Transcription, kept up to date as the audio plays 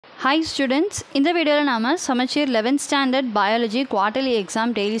Hi students, in the video நாம Samacheer 11th standard biology quarterly exam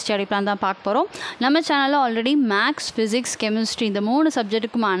daily study plan தான் பார்க்க போறோம். நம்ம சேனல்ல ஆல்ரெடி மேத்ஸ், physics, chemistry இந்த மூணு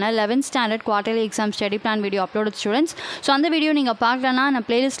சப்ஜெக்ட்டுக்குமான 11th standard quarterly exam study plan video uploaded students. So அந்த video நீங்கள் பார்க்கலன்னா நான்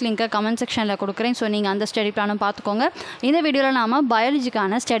பிளேலிஸ்ட் லிங்கை கமெண்ட் செக்ஷனில் கொடுக்குறேன். ஸோ நீங்கள் அந்த ஸ்டடி பிளானும் பார்த்துக்கோங்க. இந்த வீடியோவில் நாம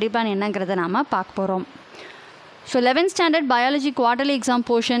பயாலஜிக்கான ஸ்டடி பிளான் என்னங்கிறத நாம பார்க்க போகிறோம். So 11th standard biology quarterly exam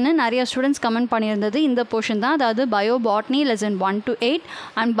போர்ஷன்னு நிறைய ஸ்டூடெண்ட்ஸ் கமெண்ட் பண்ணியிருந்தது இந்த போர்ஷன் தான். அதாவது bio botany lesson 1 to 8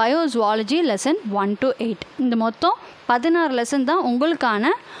 and bio zoology lesson 1 to 8 இந்த மொத்தம் 16 லெசன் தான்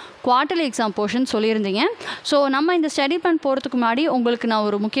உங்களுக்கான குவார்டர்லி எக்ஸாம் போர்ஷன் சொல்லியிருந்தீங்க. ஸோ நம்ம இந்த ஸ்டடி பிளான் போகிறதுக்கு முன்னாடி உங்களுக்கு நான்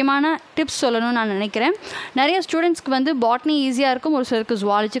ஒரு முக்கியமான டிப்ஸ் சொல்லணும்னு நான் நினைக்கிறேன். நிறைய ஸ்டூடெண்ட்ஸ்க்கு வந்து பாட்னி ஈஸியாக இருக்கும், ஒரு சிலருக்கு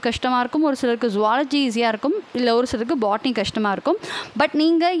ஜுவாலஜி கஷ்டமாக இருக்கும், ஒரு சிலருக்கு ஜுவாலஜி ஈஸியாக இருக்கும், இல்லை ஒரு சிலருக்கு பாட்னி கஷ்டமாக இருக்கும். பட்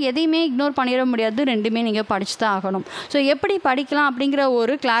நீங்கள் எதையுமே இக்னோர் பண்ணிட முடியாது, ரெண்டுமே நீங்கள் படித்து தான் ஆகணும். ஸோ எப்படி படிக்கலாம் அப்படிங்கிற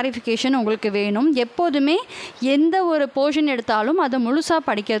ஒரு கிளாரிஃபிகேஷன் உங்களுக்கு வேணும். எப்போதுமே எந்த ஒரு போர்ஷன் எடுத்தாலும் அதை முழுசாக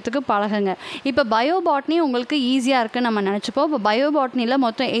படிக்கிறதுக்கு பழகுங்க. இப்போ பயோ பாட்னி உங்களுக்கு ஈஸியாக இருக்குன்னு நம்ம நினச்சிப்போம். இப்போ பயோ பாட்னியில்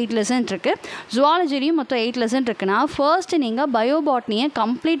மொத்தம் 8 லெசன் இருக்குது, ஜுவாலஜிலையும் மொத்தம் 8 லெசன் இருக்குன்னா ஃபர்ஸ்ட் நீங்கள் பயோ பாட்னியை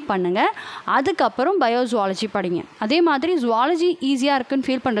கம்ப்ளீட் பண்ணுங்கள், அதுக்கப்புறம் பயோ ஜுவாலஜி படிங்க. அதே மாதிரி ஜுவாலஜி ஈஸியாக இருக்குன்னு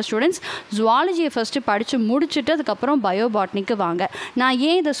ஃபீல் பண்ணுற ஸ்டூடெண்ட்ஸ் ஜுவாலஜியை ஃபஸ்ட்டு படித்து முடிச்சுட்டு அதுக்கப்புறம் பயோ பாட்னிக்கு வாங்க. நான்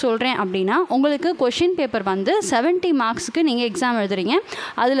ஏன் இதை சொல்கிறேன் அப்படின்னா, உங்களுக்கு கொஷின் பேப்பர் வந்து 70 மார்க்ஸுக்கு நீங்கள் எக்ஸாம் எழுதுறீங்க.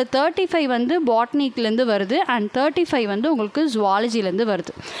 அதில் 35 வந்து பாட்னிக்லேருந்து வருது அண்ட் 35 வந்து உங்களுக்கு ஜுவாலஜிலேருந்து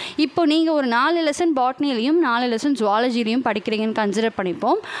வருது. இப்போ நீங்கள் ஒரு 4 லெசன் பாட்னிலையும் 4 லெசன் ஜுவாலஜிலையும் படிக்கிறீங்கன்னு கன்சிடர்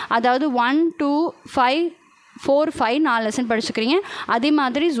பண்ணிப்போம். அதாவது 1, 2, 5, 4, 5 4 லெசன் படிச்சுக்கிறீங்க. அதே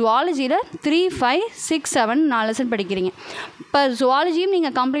மாதிரி ஜுவாலஜியில் 3, 5, 6, 7 4 லெசன் படிக்கிறீங்க. இப்போ ஜுவாலஜியும்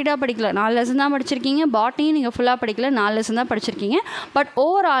நீங்கள் கம்ப்ளீட்டாக படிக்கல, 4 லெசன் தான் படிச்சிருக்கீங்க. பாட்னியும் நீங்கள் ஃபுல்லாக படிக்கல, 4 லெசன் தான் படிச்சிருக்கீங்க. பட்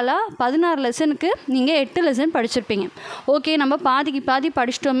ஓவராலாக 16 லெசனுக்கு நீங்கள் 8 லெசன் படிச்சிருப்பீங்க. ஓகே, நம்ம பாதிக்கு பாதி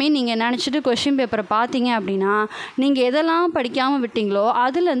படிச்சிட்டோமே நீங்கள் நினச்சிட்டு கொஷின் பேப்பரை பார்த்தீங்க அப்படின்னா நீங்கள் எதெல்லாம் படிக்காமல் விட்டீங்களோ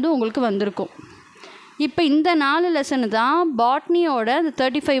அதுலேருந்து உங்களுக்கு வந்திருக்கும். இப்போ இந்த 4 லெசனு தான் பாட்னியோட அந்த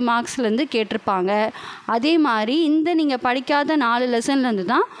 35 மார்க்ஸ்லேருந்து கேட்டிருப்பாங்க. அதே மாதிரி இந்த நீங்கள் படிக்காத 4 லெசன்லேருந்து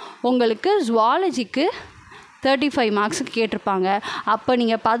தான் உங்களுக்கு ஜுவாலஜிக்கு 35 மார்க்ஸுக்கு கேட்டிருப்பாங்க. அப்போ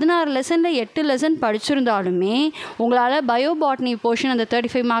நீங்கள் 16 லெசனில் 8 லெசன் படிச்சிருந்தாலுமே உங்களால் பயோ பாட்னி போர்ஷன் அந்த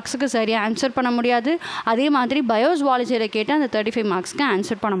 35 மார்க்ஸுக்கு சரியாக ஆன்சர் பண்ண முடியாது. அதே மாதிரி பயோ ஜுவாலஜியில் கேட்டால் அந்த 35 மார்க்ஸ்க்கு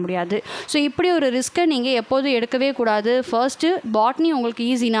ஆன்சர் பண்ண முடியாது. ஸோ இப்படி ஒரு ரிஸ்க்கை நீங்கள் எப்போதும் எடுக்கவே கூடாது. ஃபர்ஸ்ட்டு பாட்னி உங்களுக்கு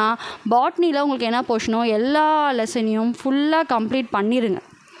ஈஸினா பாட்னியில் உங்களுக்கு என்ன போர்ஷனோ எல்லா லெசனையும் ஃபுல்லாக கம்ப்ளீட் பண்ணிடுங்க.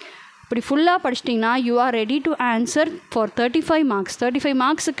 இப்படி ஃபுல்லாக படிச்சிட்டிங்கன்னா you are ready to answer for 35 marks. 35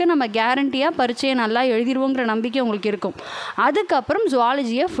 மார்க்ஸுக்கு நம்ம கேரண்டியாக பரீட்சையை நல்லா எழுதிடுவோங்கிற நம்பிக்கை உங்களுக்கு இருக்கும். அதுக்கப்புறம்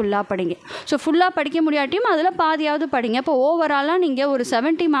ஜுவாலஜியை ஃபுல்லாக படிங்க. ஸோ ஃபுல்லாக படிக்க முடியாட்டியும் அதில் பாதியாவது படிங்க. இப்போ ஓவராலாக நீங்கள் ஒரு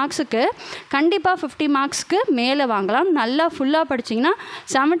 70 மார்க்ஸுக்கு கண்டிப்பாக 50 மார்க்ஸ்க்கு மேலே வாங்கலாம். நல்லா ஃபுல்லாக படிச்சிங்கன்னா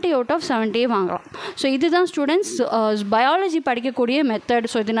 70 out of 70 வாங்கலாம். ஸோ இதுதான் ஸ்டூடெண்ட்ஸ் பயாலஜி படிக்கக்கூடிய மெத்தட்.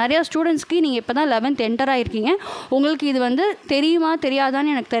 ஸோ இது நிறையா ஸ்டூடெண்ட்ஸ்க்கு நீங்கள் இப்போ தான் 11th என்டர் ஆகிருக்கீங்க, உங்களுக்கு இது வந்து தெரியுமா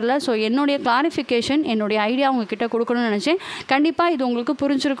தெரியாதான்னு எனக்கு தெரியல. ஸோ என்னுடைய கிளாரிஃபிகேஷன், என்னுடைய ஐடியா உங்ககிட்ட கொடுக்கணும்னு நினச்சேன். கண்டிப்பாக இது உங்களுக்கு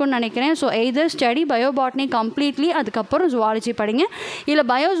புரிஞ்சிருக்கும்னு நினைக்கிறேன். So either study bio botany completely, அதுக்கப்புறம் ஜுவாலஜி படிங்க, இல்லை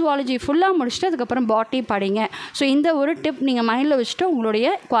பயோ ஜுவாலஜி ஃபுல்லாக முடிச்சுட்டு அதுக்கப்புறம் பாட்னி படிங்க. ஸோ இந்த ஒரு டிப் நீங்கள் மைண்டில் வச்சுட்டு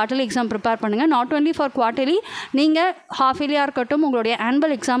உங்களுடைய குவார்டர்லி எக்ஸாம் ப்ரிப்பேர் பண்ணுங்கள். நாட் ஒன்லி ஃபார் குவார்டர்லி, நீங்கள் ஹாஃப் இயர்லியாக இருக்கட்டும், உங்களுடைய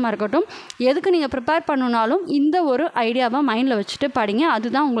ஆனுவல் எக்ஸாமாக இருக்கட்டும், எதுக்கு நீங்கள் ப்ரிப்பேர் பண்ணணுன்னாலும் இந்த ஒரு ஐடியாவை மைண்டில் வச்சுட்டு படிங்க.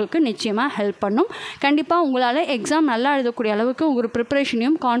 அதுதான் உங்களுக்கு நிச்சயமாக ஹெல்ப் பண்ணும். கண்டிப்பாக உங்களால் எக்ஸாம் நல்லா எழுதக்கூடிய அளவுக்கு உங்கள்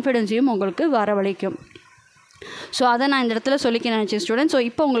ப்ரிப்பரேஷனையும் கான்ஃபிடென்ஸையும் உங்களுக்கு வரவழைக்கும். ஸோ அதை நான் இந்த இடத்துல சொல்லிக்க நினச்சேன் ஸ்டூடெண்ட். ஸோ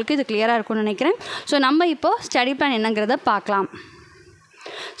இப்போ உங்களுக்கு இது கிளியராக இருக்கும்னு நினைக்கிறேன். ஸோ நம்ம இப்போ ஸ்டடி பிளான் என்னங்கிறத பார்க்கலாம்.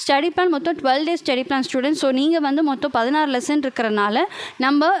 ஸ்டடி பிளான் மொத்தம் 12 days study plan student. So நீங்கள் வந்து மொத்தம் 16 லெசன் இருக்கிறனால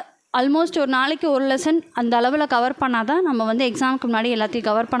நம்ம ஆல்மோஸ்ட் ஒரு நாளைக்கு ஒரு லெசன் அந்த அளவில் கவர் பண்ணால் தான் நம்ம வந்து எக்ஸாமுக்கு முன்னாடி எல்லாத்தையும்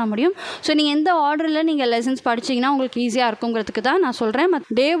கவர் பண்ண முடியும். ஸோ நீங்கள் எந்த ஆர்டரில் நீங்கள் லெசன்ஸ் படிச்சிங்கன்னா உங்களுக்கு ஈஸியாக இருக்குங்கிறதுக்கு தான் நான் சொல்கிறேன்.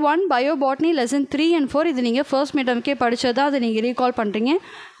 டே 1 பயோ பாட்னி லெசன் 3 and 4 இது நீங்கள் ஃபர்ஸ்ட் மீட்டமுக்கே படித்ததா அதை நீங்கள் ரீகால் பண்ணுறீங்க.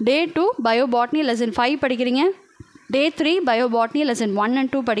 டே 2 பயோ பாட்னி லெசன் 5 படிக்கிறீங்க. டே 3 பயோ பாட்னி லெசன் 1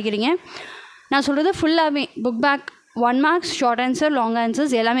 and 2 படிக்கிறீங்க. நான் சொல்கிறது ஃபுல்லாகவே book back 1 marks, short answer, long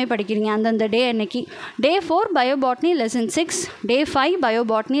answers எல்லாமே படிக்கிறீங்க அந்தந்த டே அன்னைக்கு. டே 4 bio botany lesson 6, day 5 bio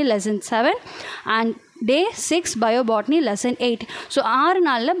botany lesson 7 and day 6 bio botany lesson 8. So 6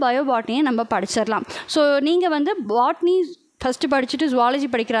 நாளில் பயோ பாட்னியை நம்ம படிச்சிடலாம். ஸோ நீங்கள் வந்து பாட்னி ஃபஸ்ட்டு படிச்சுட்டு ஜுவாலஜி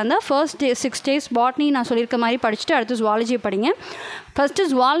படிக்கிறாங்க. ஃபர்ஸ்ட் டே 6 days பாட்னி நான் சொல்லியிருக்க மாதிரி படிச்சுட்டு அடுத்து ஜுவாலஜியை படிங்க. ஃபஸ்ட்டு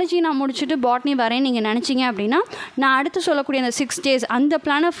ஜுவாலஜி நான் முடிச்சுட்டு பாட்னி வரேன் நீங்கள் நினச்சிங்க அப்படின்னா நான் அடுத்து சொல்லக்கூடிய அந்த 6 days அந்த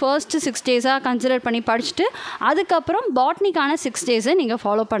பிளானை ஃபர்ஸ்ட்டு 6 days கன்சிடர் பண்ணி படிச்சுட்டு அதுக்கப்புறம் பாட்னிக்கான 6 days நீங்கள்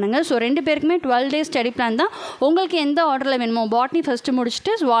ஃபாலோ பண்ணுங்கள். ஸோ 2 பேருக்குமே 12 days ஸ்டடி பிளான் தான். உங்களுக்கு எந்த ஆர்டரில் வேணுமோ பாட்னி ஃபஸ்ட்டு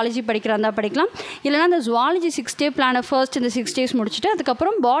முடிச்சுட்டு ஜுவாலஜி படிக்கிறாந்தா படிக்கலாம், இல்லைனா அந்த ஜுவாலஜி 6 day பிளானை ஃபர்ஸ்ட் இந்த 6 days முடிச்சுட்டு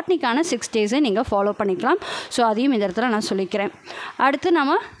அதுக்கப்புறம் பாட்னிக்கான 6 days நீங்கள் ஃபாலோ பண்ணிக்கலாம். ஸோ அதையும் இந்த இடத்துல நான் சொல்லிக்கிறேன். நினைக்கிறேன். அடுத்து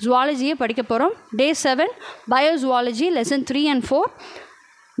நம்ம ஜுவாலஜியை படிக்க போகிறோம். Day 7 biozoology lesson 3 and 4.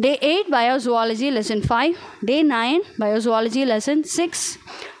 Day 8 biozoology lesson 5. Day 9 biozoology lesson 6.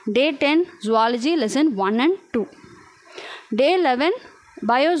 Day 10 zoology lesson 1 and 2. Day 11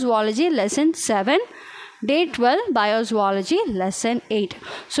 biozoology lesson 7. Day 12 biozoology lesson 8.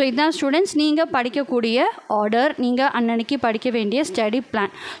 So இதுதான் ஸ்டூடெண்ட்ஸ் நீங்கள் படிக்கக்கூடிய ஆர்டர், நீங்கள் அன்னன்னைக்கு படிக்க வேண்டிய ஸ்டடி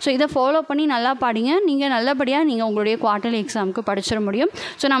பிளான். ஸோ இதை ஃபாலோ பண்ணி நல்லா படிங்க. நீங்கள் நல்லபடியாக நீங்கள் உங்களுடைய குவார்ட்டர்லி எக்ஸாமுக்கு படிச்சிட முடியும்.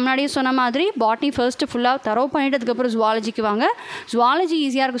 ஸோ நான் முன்னாடியே சொன்ன மாதிரி பாட்னி ஃபர்ஸ்ட்டு ஃபுல்லாக தரவு பண்ணிவிட்டு அதுக்கப்புறம் ஜுவாலஜிக்கு வாங்க. ஜுவாலஜி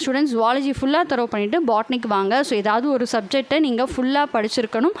ஈஸியாக இருக்கும் ஸ்டூடெண்ட்ஸ். ஜுவாலஜி ஃபுல்லாக தரவு பண்ணிவிட்டு பாட்னிக்கு வாங்க. ஸோ ஏதாவது ஒரு சப்ஜெக்டை நீங்கள் ஃபுல்லாக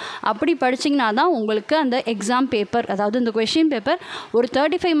படிச்சிருக்கணும். அப்படி படிச்சிங்கன்னா தான் உங்களுக்கு அந்த எக்ஸாம் பேப்பர், அதாவது இந்த கொஷின் பேப்பர் ஒரு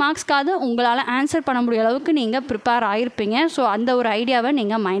 35 மார்க்ஸ்க்காவது உங்களால் ஆன்சர் பண்ண முடியும் அளவுக்கு நீங்கள் ப்ரிப்பேர் ஆகிருப்பீங்க. ஸோ அந்த ஒரு ஐடியாவை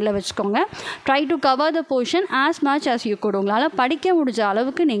நீங்கள் மைண்டில் வச்சுக்கோங்க. Try to cover the portion as much as you good. உங்களால் படிக்க முடிஞ்ச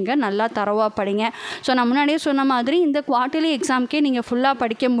அளவுக்கு நீங்கள் நல்லா தரவாக படிங்க. ஸோ நான் முன்னாடியே சொன்ன மாதிரி இந்த குவார்ட்டர்லி எக்ஸாம்க்கே நீங்கள் ஃபுல்லாக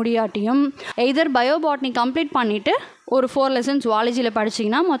படிக்க முடியாட்டியும் எய்தர் பயோபாட்னி கம்ப்ளீட் பண்ணிவிட்டு ஒரு 4 லெசன் ஜுவாலஜியில்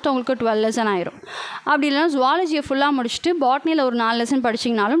படிச்சிங்கன்னா மொத்தம் உங்களுக்கு 12 லெசன் ஆயிரும். அப்படி இல்லைனா ஜுவாலஜியை ஃபுல்லாக முடிச்சுட்டு பாட்னியில் ஒரு 4 லெசன்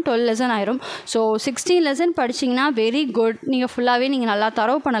படிச்சிங்கனாலும் 12 லெசன் ஆயிரும். ஸோ 16 லெசன் படிச்சிங்கன்னா வெரி குட். நீங்கள் ஃபுல்லாகவே நீங்கள் நல்லா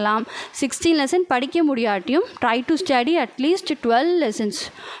தரவு பண்ணலாம். 16 லெசன் படிக்க முடியாட்டியும் try to study at least 12 lessons.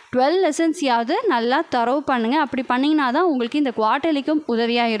 12 லெசன்ஸையாவது நல்லா தரவு பண்ணுங்கள். அப்படி பண்ணிங்கன்னா தான் உங்களுக்கு இந்த குவார்ட்டர்லிக்கும்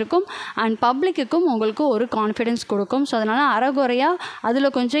உதவியாக இருக்கும் அண்ட் பப்ளிக்குக்கும் உங்களுக்கு ஒரு கான்ஃபிடென்ஸ் கொடுக்கும். ஸோ அதனால் அறகுறையாக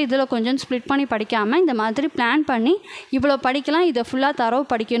அதில் கொஞ்சம் இதில் கொஞ்சம் ஸ்ப்ளிட் பண்ணி படிக்காமல் இந்த மாதிரி பிளான் பண்ணி இவ்வளோ படிக்கலாம், இதை ஃபுல்லாக தரவாக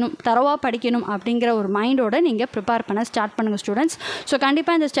படிக்கணும் அப்படிங்கிற ஒரு மைண்டோடு நீங்கள் ப்ரிப்பேர் பண்ண ஸ்டார்ட் பண்ணுங்கள் ஸ்டூடெண்ட்ஸ். ஸோ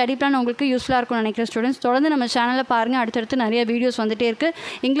கண்டிப்பாக இந்த ஸ்டடி பிளான் உங்களுக்கு யூஸ்ஃபுல்லாக இருக்கும்னு நினைக்கிற ஸ்டூடெண்ட்ஸ். தொடர்ந்து நம்ம சேனலில் பாருங்கள். அடுத்தடுத்து நிறைய வீடியோஸ் வந்துகிட்டே இருக்குது.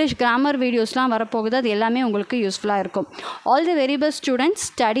 இங்கிலீஷ் கிராமர் வீடியோஸ்லாம் வரப்போகுது. அது எல்லாமே உங்களுக்கு யூஸ்ஃபுல்லாக இருக்கும். All the very best students.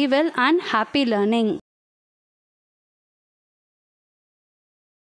 Study well and happy learning.